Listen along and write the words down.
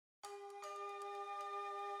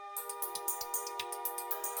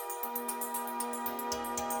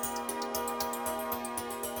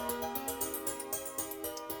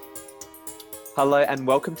Hello and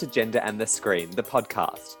welcome to Gender and the Screen, the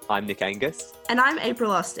podcast. I'm Nick Angus. And I'm April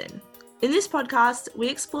Austin. In this podcast, we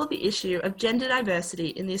explore the issue of gender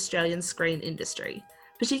diversity in the Australian screen industry,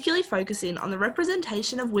 particularly focusing on the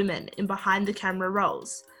representation of women in behind-the-camera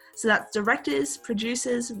roles. So that's directors,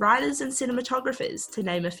 producers, writers and cinematographers, to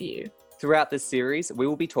name a few. Throughout this series, we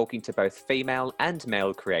will be talking to both female and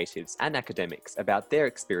male creatives and academics about their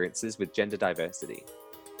experiences with gender diversity.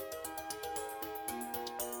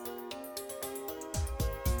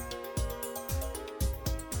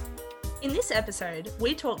 In this episode,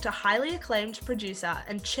 we talk to highly acclaimed producer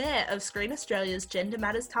and chair of Screen Australia's Gender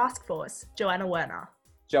Matters Task Force, Joanna Werner.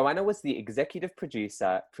 Joanna was the executive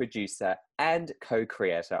producer, and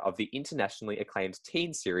co-creator of the internationally acclaimed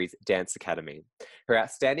teen series Dance Academy. Her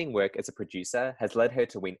outstanding work as a producer has led her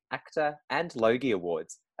to win ACTA and Logie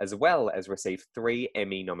Awards, as well as receive 3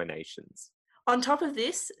 Emmy nominations. On top of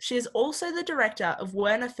this, she is also the director of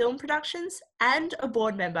Werner Film Productions and a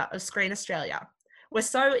board member of Screen Australia. We're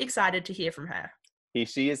so excited to hear from her. Here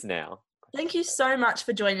she is now. Thank you so much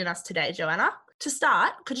for joining us today, Joanna. To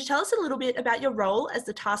start, could you tell us a little bit about your role as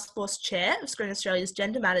the Task Force Chair of Screen Australia's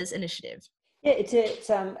Gender Matters initiative? Yeah,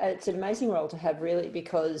 it's an amazing role to have, really,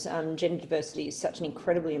 because gender diversity is such an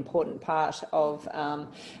incredibly important part of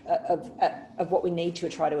what we need to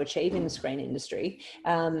try to achieve in the screen industry.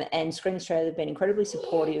 And Screen Australia have been incredibly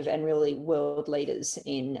supportive and really world leaders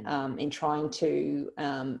in trying to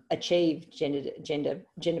achieve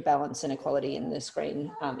gender balance and equality in the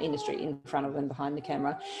screen industry, in front of and behind the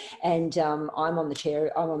camera. And I'm on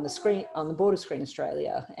the board of Screen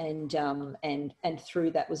Australia, and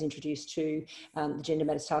through that was introduced to the Gender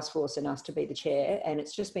Matters Task Force and asked to be the chair. And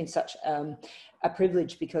it's just been such a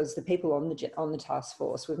privilege, because the people on the task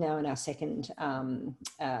force, we're now in our second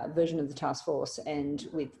version of the task force, and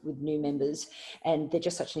with new members, and they're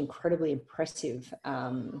just such an incredibly impressive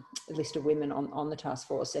list of women on the task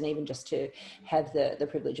force. And even just to have the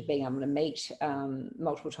privilege of being able to meet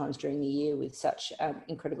multiple times during the year with such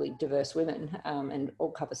incredibly diverse women, and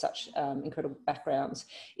all cover such incredible backgrounds,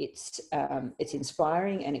 it's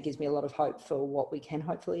inspiring, and it gives me a lot of hope for what we can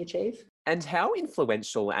hopefully achieve. And how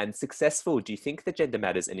influential and successful do you think the Gender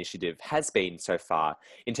Matters initiative has been so far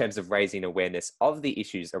in terms of raising awareness of the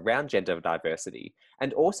issues around gender diversity,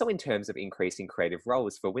 and also in terms of increasing creative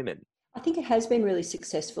roles for women? I think it has been really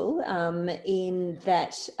successful in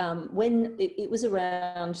that when it was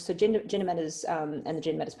around, so Gender Matters and the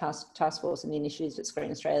Gender Matters Task Force and the initiatives at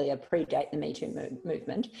Screen Australia predate the Me Too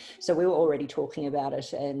movement. So we were already talking about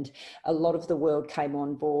it, and a lot of the world came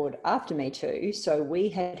on board after Me Too. So we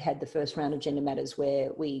had the first round of Gender Matters where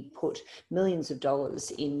we put millions of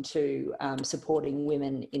dollars into supporting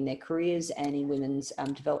women in their careers and in women's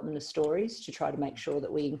development of stories, to try to make sure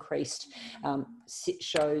that we increased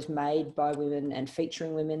shows made by women and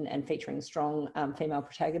featuring strong female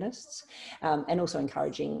protagonists, and also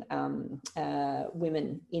encouraging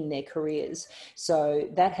women in their careers. So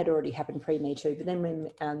that had already happened pre-Me Too, but then when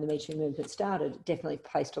the Me Too movement started, it definitely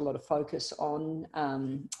placed a lot of focus on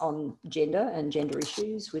gender and gender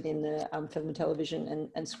issues within the film and television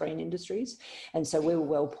and screen industries. And so we were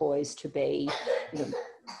well poised to be,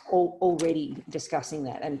 already discussing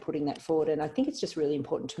that and putting that forward. And I think it's just really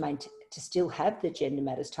important to still have the Gender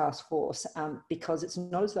Matters Task Force, because it's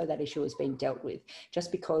not as though that issue has been dealt with.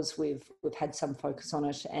 Just because we've had some focus on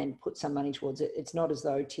it and put some money towards it, it's not as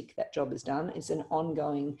though tick, that job is done. It's an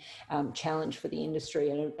ongoing challenge for the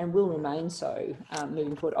industry, and will remain so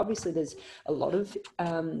moving forward. Obviously, there's a lot of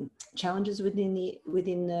challenges within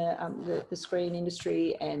the screen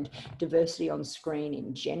industry, and diversity on screen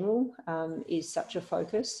in general is such a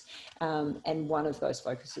focus, and one of those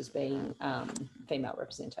focuses being female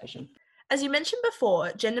representation. As you mentioned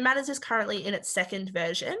before, Gender Matters is currently in its second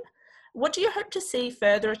version. What do you hope to see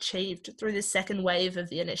further achieved through this second wave of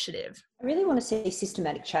the initiative? I really want to see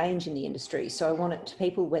systematic change in the industry. So I want it to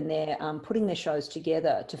people, when they're putting their shows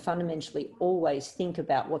together, to fundamentally always think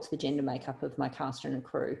about what's the gender makeup of my cast and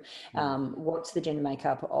crew. What's the gender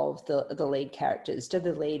makeup of the lead characters? Does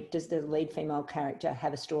the lead female character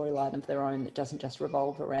have a storyline of their own that doesn't just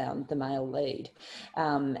revolve around the male lead?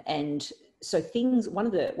 And so one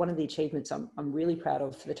of the achievements I'm really proud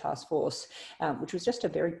of for the task force, which was just a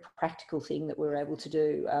very practical thing that we were able to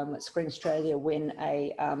do at Screen Australia, when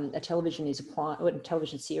a television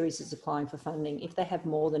series is applying for funding, if they have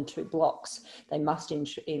more than 2 blocks, they must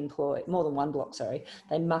employ more than 1 block.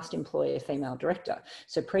 They must employ a female director.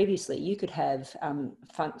 So previously, you could have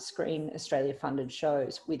Screen Australia funded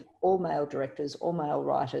shows with all male directors, all male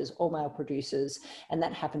writers, all male producers, and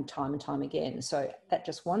that happened time and time again. So that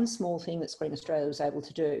just one small thing that that Screen Australia was able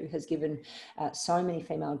to do has given so many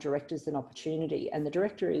female directors an opportunity. And the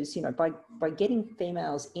director is, by getting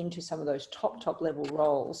females into some of those top level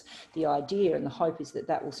roles, the idea and the hope is that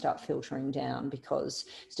that will start filtering down, because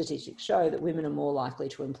statistics show that women are more likely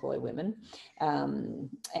to employ women.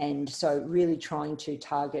 And so really trying to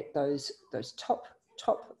target those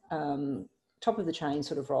top of the chain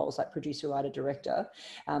sort of roles like producer, writer, director,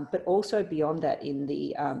 but also beyond that in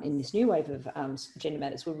this new wave of Gender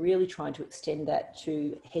Matters, we're really trying to extend that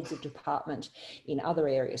to heads of department in other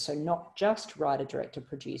areas. So not just writer, director,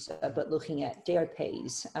 producer, but looking at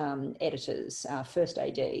DOPs, editors, first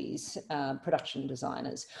ADs, production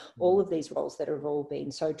designers, all of these roles that have all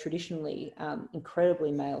been so traditionally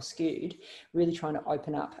incredibly male skewed, really trying to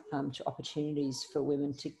open up to opportunities for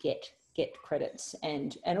women to get credits,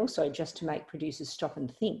 and also just to make producers stop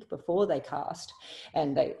and think before they cast,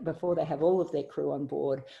 and before they have all of their crew on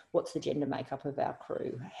board, what's the gender makeup of our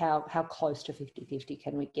crew, how close to 50-50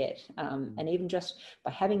 can we get, and even just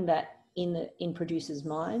by having that in producers'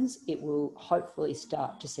 minds, it will hopefully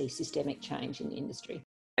start to see systemic change in the industry.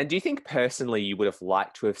 And do you think personally you would have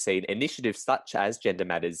liked to have seen initiatives such as Gender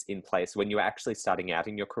Matters in place when you were actually starting out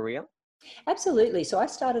in your career? Absolutely. So I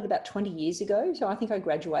started about 20 years ago. So I think I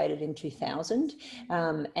graduated in 2000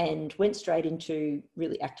 and went straight into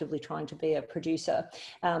really actively trying to be a producer.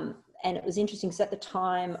 And it was interesting because at the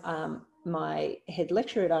time, my head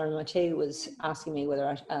lecturer at RMIT was asking me whether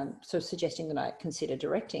I, sort of suggesting that I consider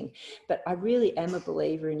directing. But I really am a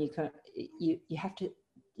believer in you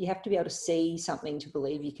have to be able to see something to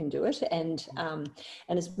believe you can do it. And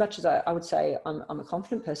as much as I would say I'm a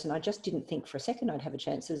confident person, I just didn't think for a second I'd have a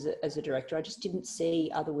chance as a director. I just didn't see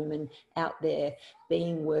other women out there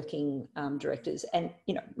being working directors. And,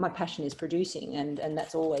 my passion is producing, and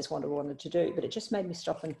that's always what I wanted to do. But it just made me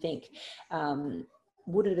stop and think,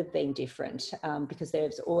 would it have been different? Because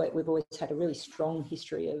we've always had a really strong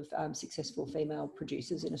history of successful female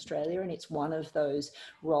producers in Australia, and it's one of those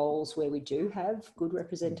roles where we do have good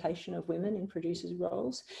representation of women in producers'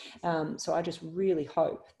 roles. So I just really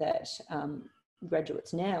hope that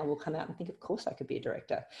graduates now will come out and think, of course I could be a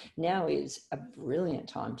director. Now is a brilliant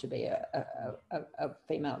time to be a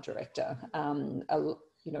female director.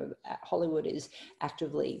 Hollywood is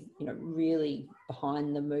actively, really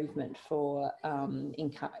behind the movement for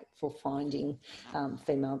finding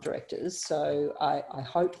female directors. So I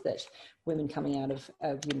hope that women coming out of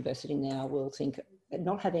university now will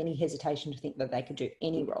not have any hesitation to think that they could do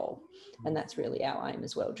any role. And that's really our aim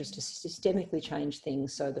as well, just to systemically change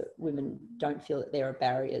things so that women don't feel that there are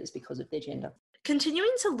barriers because of their gender. Continuing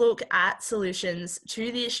to look at solutions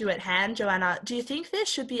to the issue at hand, Joanna, do you think there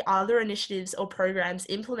should be other initiatives or programs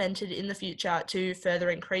implemented in the future to further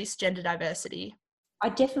increase gender diversity? I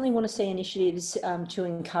definitely want to see initiatives to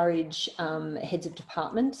encourage heads of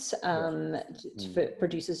departments, for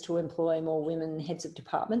producers to employ more women heads of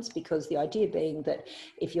departments, because the idea being that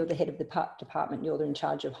if you're the head of the department, you're in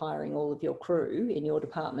charge of hiring all of your crew in your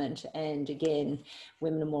department. And again,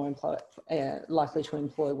 women are more likely to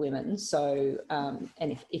employ women. So,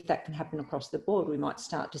 and if that can happen across the board, we might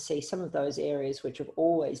start to see some of those areas which have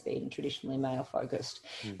always been traditionally male focused.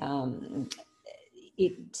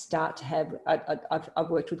 It start to have, I've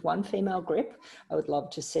worked with one female grip. I would love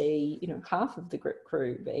to see, half of the grip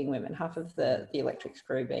crew being women, half of the electrics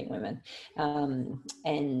crew being women.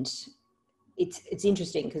 And it's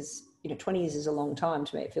interesting because, 20 years is a long time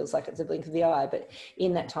to me. It feels like it's a blink of the eye, but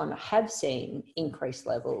in that time I have seen increased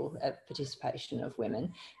level of participation of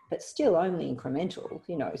women, but still only incremental,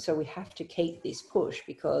 so we have to keep this push,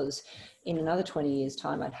 because in another 20 years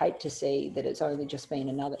time, I'd hate to see that it's only just been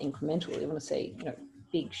another incremental. We want to see,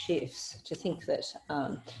 big shifts. To think that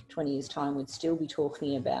 20 years time we'd still be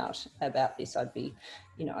talking about this, I'd be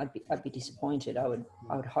disappointed. I would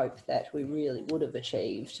hope that we really would have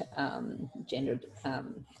achieved gender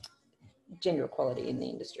equality in the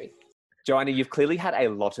industry. Joanna, you've clearly had a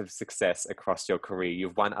lot of success across your career.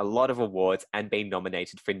 You've won a lot of awards and been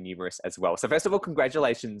nominated for numerous as well. So first of all,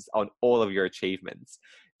 congratulations on all of your achievements.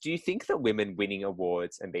 Do you think that women winning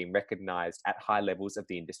awards and being recognised at high levels of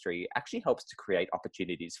the industry actually helps to create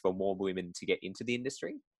opportunities for more women to get into the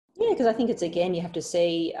industry? Yeah, because I think it's, again, you have to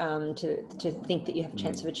see, to think that you have a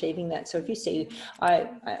chance of achieving that. So if you see,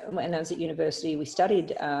 when I was at university, we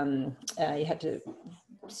studied, you had to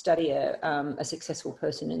study a successful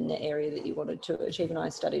person in the area that you wanted to achieve, and I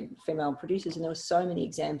studied female producers, and there were so many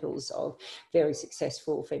examples of very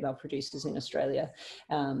successful female producers in Australia,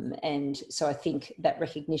 and so I think that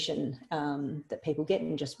recognition that people get,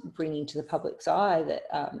 and just bringing to the public's eye that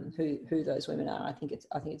who those women are, I think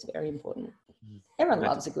it's very important. Everyone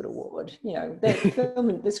loves a good award. You know,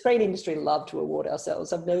 the screen industry love to award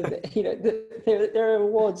ourselves. I've never, you know, there are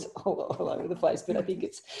awards all over the place, but I think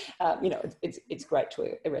it's, you know, it's great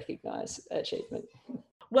to recognise achievement.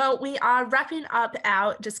 Well, we are wrapping up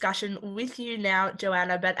our discussion with you now,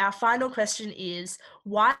 Joanna, but our final question is,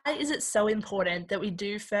 why is it so important that we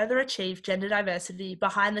do further achieve gender diversity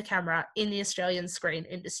behind the camera in the Australian screen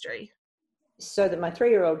industry? So that my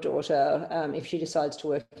 3-year-old daughter, if she decides to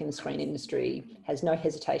work in the screen industry, has no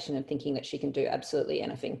hesitation in thinking that she can do absolutely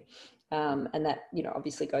anything. And that, you know,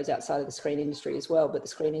 obviously goes outside of the screen industry as well, but the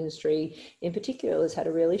screen industry in particular has had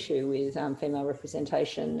a real issue with female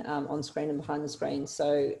representation on screen and behind the screen.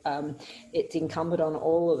 So it's incumbent on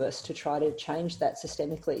all of us to try to change that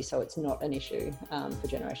systemically so it's not an issue for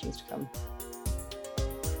generations to come.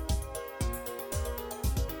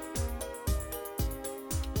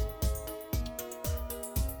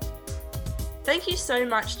 Thank you so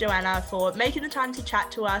much, Joanna, for making the time to chat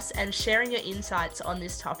to us and sharing your insights on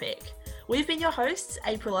this topic. We've been your hosts,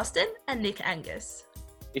 April Austin and Nick Angus.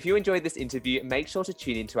 If you enjoyed this interview, make sure to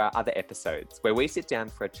tune into our other episodes where we sit down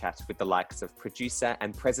for a chat with the likes of producer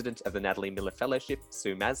and president of the Natalie Miller Fellowship,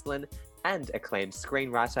 Sue Maslin, and acclaimed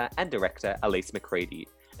screenwriter and director, Elise McCready,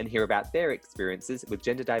 and hear about their experiences with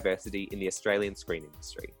gender diversity in the Australian screen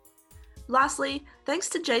industry. Lastly, thanks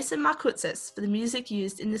to Jason Markoutzis for the music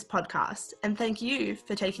used in this podcast, and thank you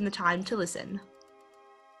for taking the time to listen.